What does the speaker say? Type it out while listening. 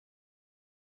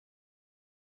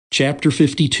Chapter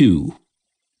 52.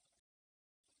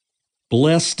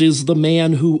 Blessed is the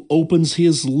man who opens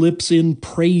his lips in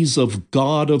praise of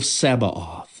God of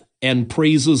Sabaoth, and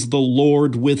praises the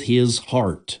Lord with his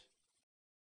heart.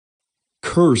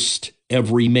 Cursed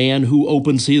every man who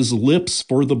opens his lips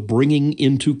for the bringing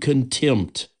into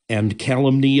contempt and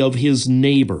calumny of his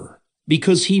neighbor,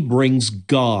 because he brings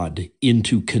God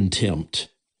into contempt.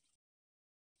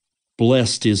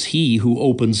 Blessed is he who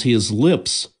opens his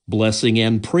lips, blessing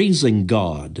and praising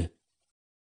God.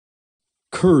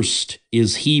 Cursed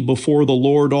is he before the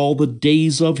Lord all the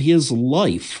days of his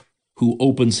life, who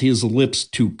opens his lips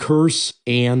to curse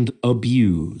and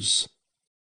abuse.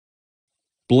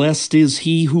 Blessed is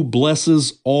he who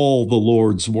blesses all the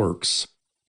Lord's works.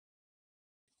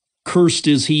 Cursed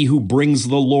is he who brings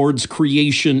the Lord's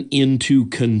creation into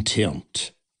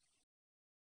contempt.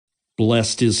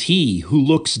 Blessed is he who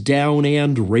looks down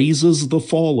and raises the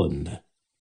fallen.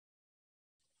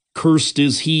 Cursed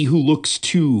is he who looks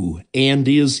to and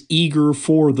is eager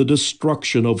for the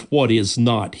destruction of what is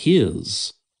not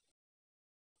his.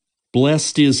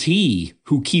 Blessed is he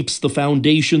who keeps the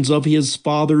foundations of his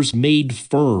fathers made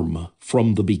firm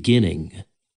from the beginning.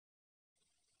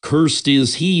 Cursed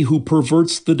is he who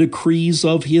perverts the decrees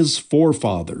of his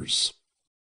forefathers.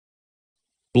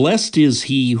 Blessed is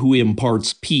he who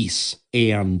imparts peace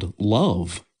and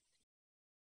love.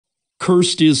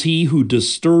 Cursed is he who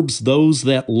disturbs those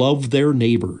that love their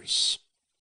neighbors.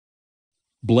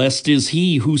 Blessed is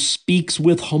he who speaks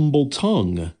with humble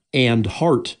tongue and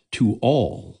heart to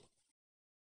all.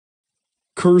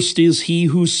 Cursed is he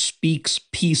who speaks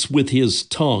peace with his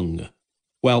tongue,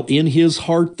 while in his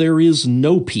heart there is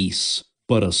no peace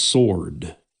but a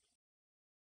sword.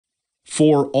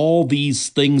 For all these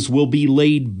things will be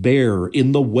laid bare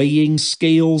in the weighing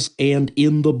scales and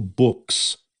in the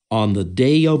books, on the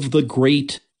day of the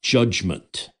great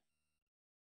judgment.